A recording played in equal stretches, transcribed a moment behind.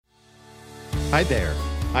Hi there.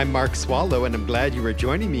 I'm Mark Swallow, and I'm glad you are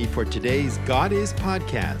joining me for today's God Is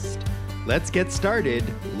podcast. Let's get started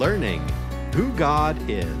learning who God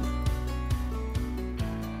is.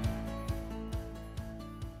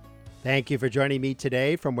 Thank you for joining me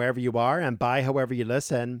today from wherever you are and by however you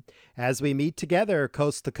listen, as we meet together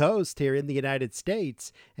coast to coast here in the United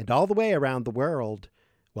States and all the way around the world.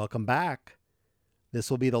 Welcome back. This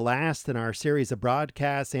will be the last in our series of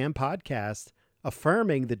broadcasts and podcasts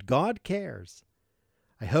affirming that God cares.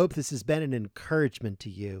 I hope this has been an encouragement to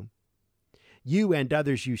you. You and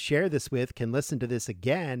others you share this with can listen to this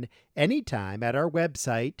again anytime at our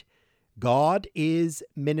website,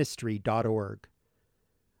 godisministry.org.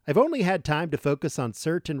 I've only had time to focus on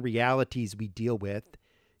certain realities we deal with,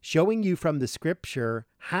 showing you from the scripture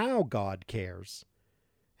how God cares.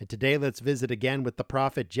 And today let's visit again with the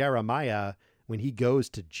prophet Jeremiah when he goes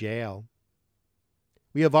to jail.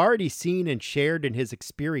 We have already seen and shared in his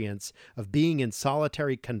experience of being in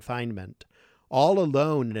solitary confinement, all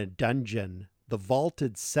alone in a dungeon, the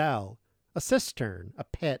vaulted cell, a cistern, a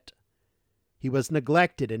pit. He was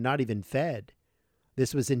neglected and not even fed.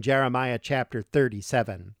 This was in Jeremiah chapter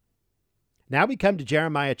 37. Now we come to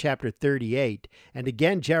Jeremiah chapter 38, and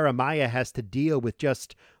again Jeremiah has to deal with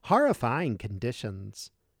just horrifying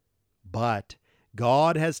conditions. But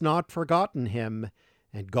God has not forgotten him,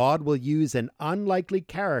 and God will use an unlikely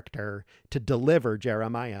character to deliver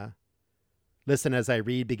Jeremiah. Listen as I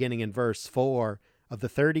read beginning in verse 4 of the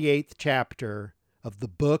 38th chapter of the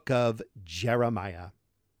book of Jeremiah.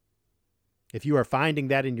 If you are finding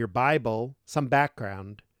that in your Bible, some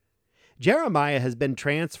background. Jeremiah has been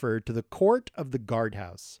transferred to the court of the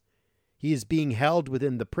guardhouse. He is being held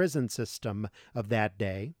within the prison system of that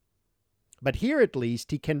day. But here at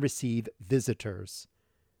least he can receive visitors.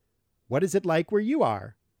 What is it like where you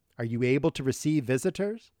are? Are you able to receive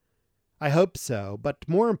visitors? I hope so, but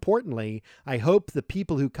more importantly, I hope the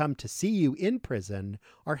people who come to see you in prison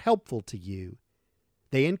are helpful to you.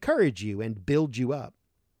 They encourage you and build you up.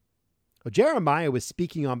 Well, Jeremiah was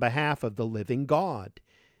speaking on behalf of the living God.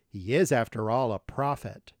 He is, after all, a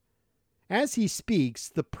prophet. As he speaks,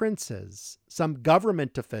 the princes, some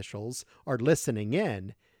government officials, are listening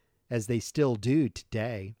in, as they still do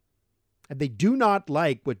today. And they do not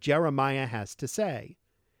like what Jeremiah has to say.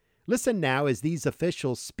 Listen now as these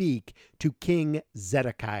officials speak to King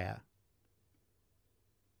Zedekiah.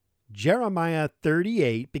 Jeremiah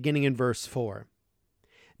 38, beginning in verse 4.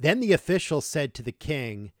 Then the officials said to the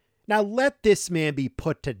king, "Now let this man be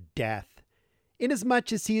put to death,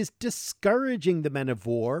 inasmuch as he is discouraging the men of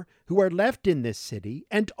war who are left in this city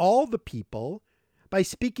and all the people by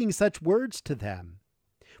speaking such words to them.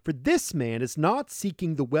 For this man is not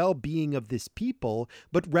seeking the well-being of this people,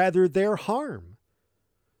 but rather their harm."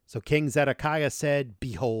 So King Zedekiah said,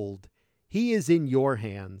 "Behold, he is in your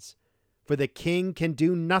hands, for the king can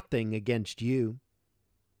do nothing against you."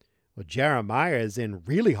 Well, Jeremiah is in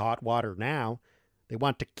really hot water now. They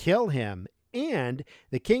want to kill him, and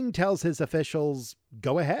the king tells his officials,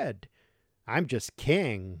 "Go ahead. I'm just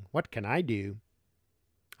king. What can I do?"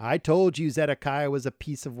 I told you Zedekiah was a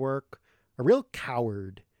piece of work, a real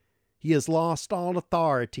coward. He has lost all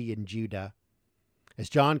authority in Judah. As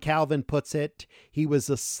John Calvin puts it, he was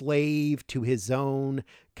a slave to his own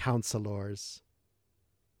counselors.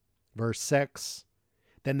 Verse 6.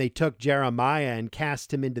 Then they took Jeremiah and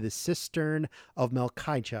cast him into the cistern of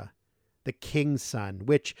Malchijah, the king's son,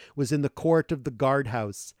 which was in the court of the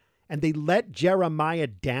guardhouse, and they let Jeremiah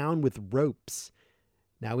down with ropes.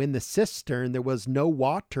 Now in the cistern there was no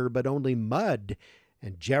water, but only mud,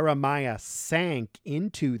 and Jeremiah sank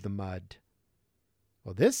into the mud.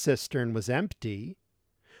 Well, this cistern was empty.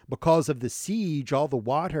 Because of the siege, all the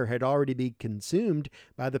water had already been consumed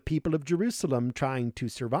by the people of Jerusalem trying to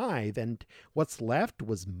survive, and what's left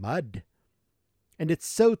was mud. And it's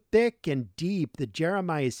so thick and deep that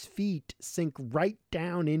Jeremiah's feet sink right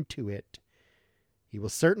down into it. He will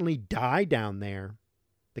certainly die down there.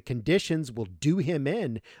 The conditions will do him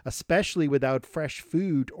in, especially without fresh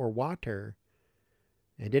food or water.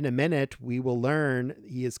 And in a minute, we will learn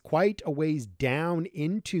he is quite a ways down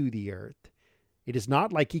into the earth. It is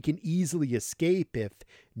not like he can easily escape if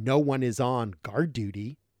no one is on guard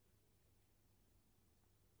duty.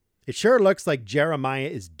 It sure looks like Jeremiah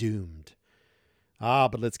is doomed.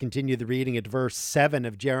 But let's continue the reading at verse 7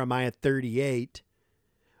 of Jeremiah 38.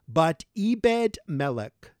 But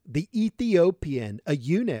Ebed-Melech, the Ethiopian, a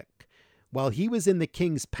eunuch, while he was in the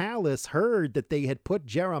king's palace, heard that they had put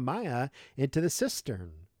Jeremiah into the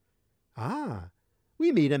cistern.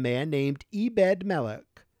 We meet a man named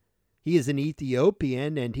Ebed-Melech. He is an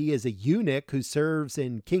Ethiopian, and he is a eunuch who serves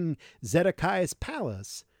in King Zedekiah's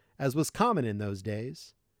palace, as was common in those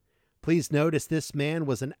days. Please notice this man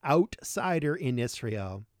was an outsider in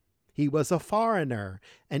Israel. He was a foreigner,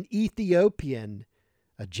 an Ethiopian,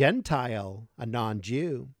 a Gentile, a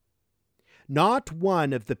non-Jew. Not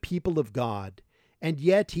one of the people of God, and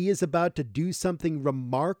yet he is about to do something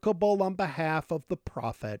remarkable on behalf of the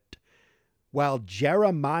prophet, while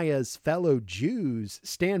Jeremiah's fellow Jews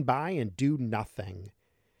stand by and do nothing.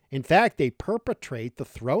 In fact, they perpetrate the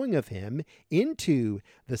throwing of him into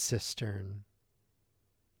the cistern.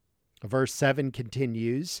 Verse 7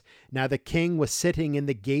 continues, "Now the king was sitting in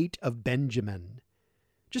the gate of Benjamin."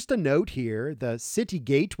 Just a note here, the city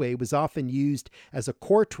gateway was often used as a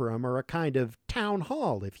courtroom or a kind of town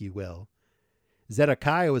hall, if you will.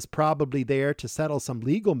 Zedekiah was probably there to settle some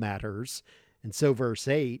legal matters, and so verse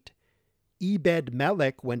 8,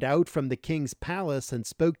 Ebed-Melech went out from the king's palace and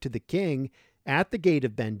spoke to the king at the gate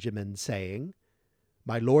of Benjamin, saying,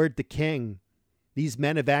 "My lord the king, these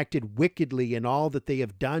men have acted wickedly in all that they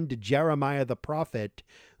have done to Jeremiah the prophet,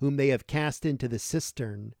 whom they have cast into the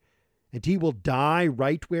cistern, and he will die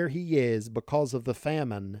right where he is because of the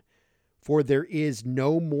famine, for there is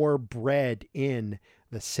no more bread in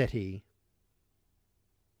the city."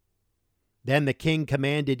 Then the king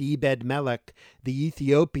commanded Ebed-Melech the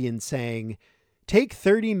Ethiopian, saying, "Take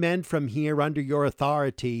 30 men from here under your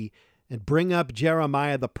authority, and bring up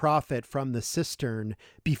Jeremiah the prophet from the cistern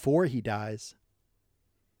before he dies."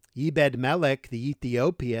 Ebed-Melech the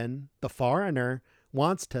Ethiopian, the foreigner,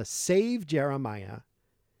 wants to save Jeremiah.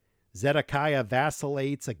 Zedekiah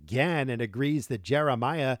vacillates again and agrees that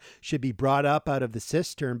Jeremiah should be brought up out of the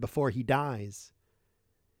cistern before he dies.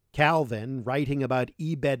 Calvin, writing about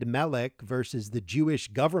Ebed-Melech versus the Jewish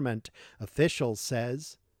government officials,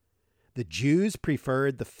 says, "The Jews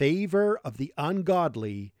preferred the favor of the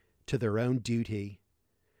ungodly to their own duty.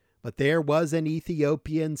 But there was an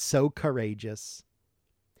Ethiopian so courageous."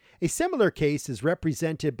 A similar case is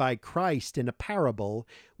represented by Christ in a parable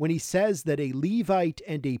when he says that a Levite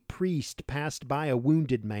and a priest passed by a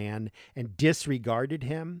wounded man and disregarded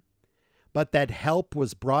him, but that help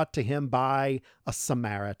was brought to him by a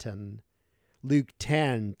Samaritan. Luke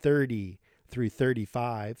 10:30 through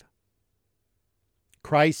 35.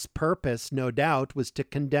 Christ's purpose, no doubt, was to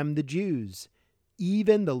condemn the Jews,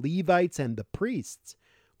 even the Levites and the priests,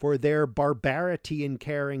 for their barbarity in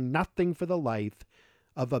caring nothing for the life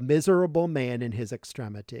of a miserable man in his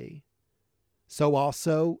extremity. So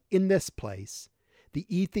also, in this place, the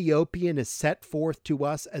Ethiopian is set forth to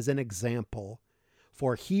us as an example,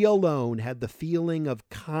 for he alone had the feeling of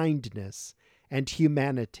kindness and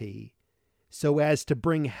humanity, so as to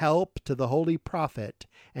bring help to the holy prophet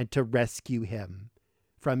and to rescue him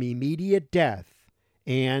from immediate death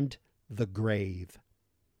and the grave.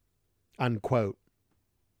 Unquote.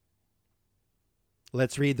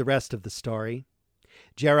 Let's read the rest of the story.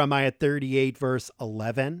 Jeremiah 38, verse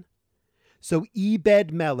 11. "So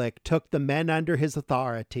Ebed-Melech took the men under his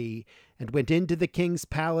authority and went into the king's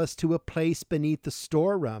palace to a place beneath the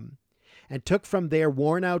storeroom, and took from there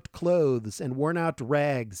worn-out clothes and worn-out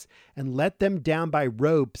rags, and let them down by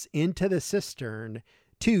ropes into the cistern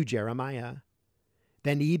to Jeremiah.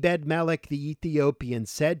 Then Ebed-Melech the Ethiopian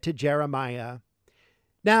said to Jeremiah,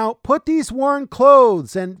 'Now put these worn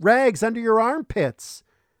clothes and rags under your armpits,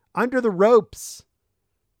 under the ropes.'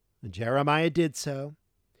 And Jeremiah did so.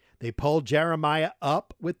 They pulled Jeremiah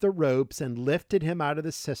up with the ropes and lifted him out of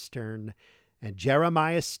the cistern, and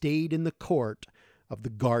Jeremiah stayed in the court of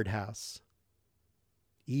the guardhouse."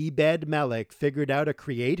 Ebed-Melech figured out a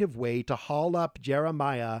creative way to haul up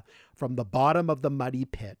Jeremiah from the bottom of the muddy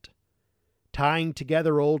pit. Tying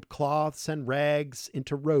together old cloths and rags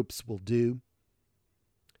into ropes will do.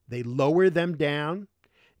 They lower them down.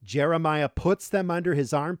 Jeremiah puts them under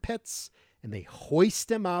his armpits, and they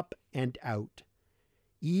hoist him up and out.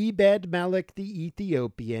 Ebed-Melech the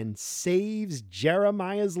Ethiopian saves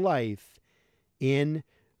Jeremiah's life in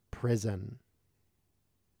prison.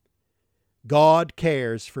 God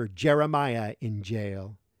cares for Jeremiah in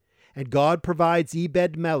jail, and God provides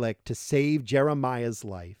Ebed-Melech to save Jeremiah's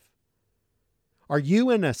life. Are you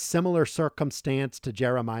in a similar circumstance to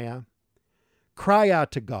Jeremiah? Cry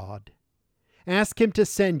out to God. Ask him to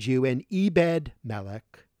send you an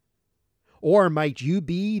Ebed-Melech. Or might you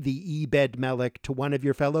be the Ebed-Melech to one of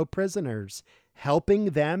your fellow prisoners, helping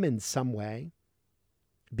them in some way?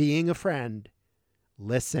 Being a friend,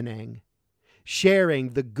 listening, sharing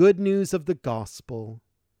the good news of the gospel,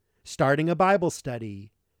 starting a Bible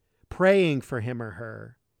study, praying for him or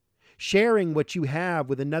her, sharing what you have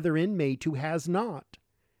with another inmate who has not.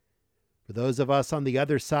 For those of us on the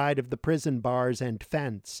other side of the prison bars and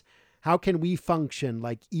fence, how can we function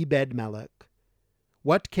like Ebed-Melech?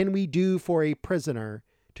 What can we do for a prisoner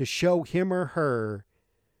to show him or her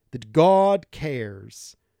that God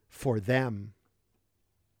cares for them.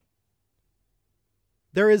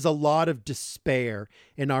 There is a lot of despair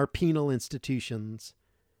in our penal institutions.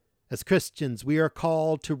 As Christians, we are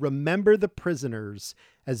called to remember the prisoners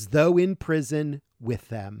as though in prison with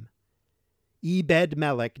them.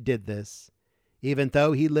 Ebed-Melech did this, even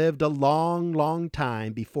though he lived a long, long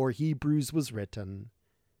time before Hebrews was written.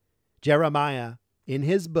 Jeremiah, in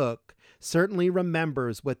his book, certainly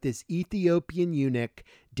remembers what this Ethiopian eunuch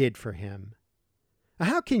did for him.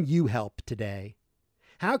 How can you help today?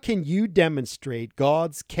 How can you demonstrate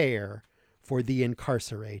God's care for the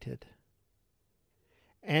incarcerated?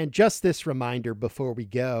 And just this reminder before we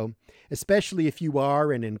go, especially if you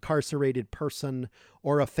are an incarcerated person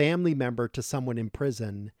or a family member to someone in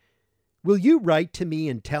prison, will you write to me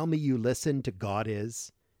and tell me you listen to God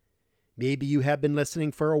Is? Maybe you have been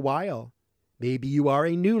listening for a while. Maybe you are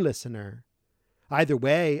a new listener. Either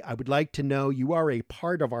way, I would like to know you are a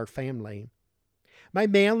part of our family. My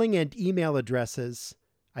mailing and email addresses,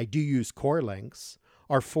 I do use core links,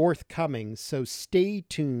 are forthcoming, so stay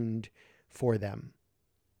tuned for them.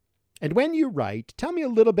 And when you write, tell me a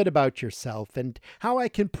little bit about yourself and how I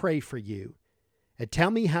can pray for you. And tell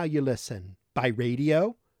me how you listen, by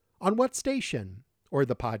radio, on what station, or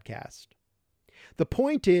the podcast. The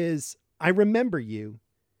point is, I remember you,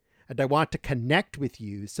 and I want to connect with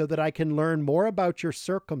you so that I can learn more about your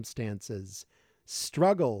circumstances,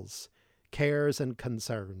 struggles, cares, and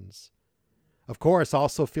concerns. Of course,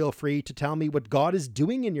 also feel free to tell me what God is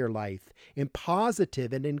doing in your life in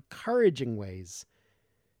positive and encouraging ways.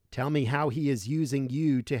 Tell me how He is using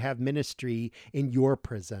you to have ministry in your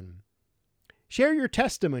prison. Share your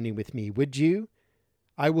testimony with me, would you?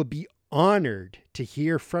 I will be honored to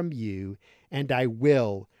hear from you, and I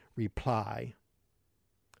will reply.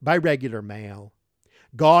 By regular mail.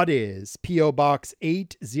 God Is, P.O. Box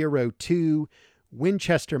 802,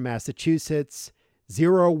 Winchester, Massachusetts,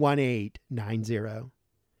 01890.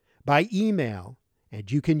 By email,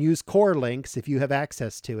 and you can use core links if you have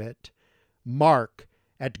access to it,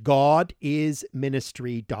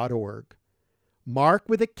 mark@godisministry.org. Mark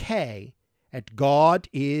with a K at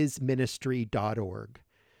godisministry.org.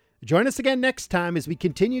 Join us again next time as we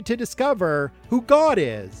continue to discover who God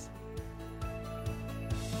is.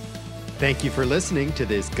 Thank you for listening to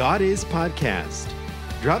this God Is podcast.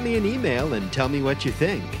 Drop me an email and tell me what you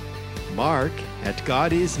think.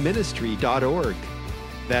 mark@godisministry.org.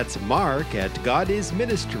 That's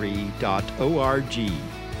mark@godisministry.org.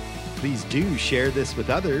 Please do share this with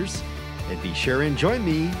others, and be sure and join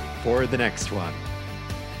me for the next one.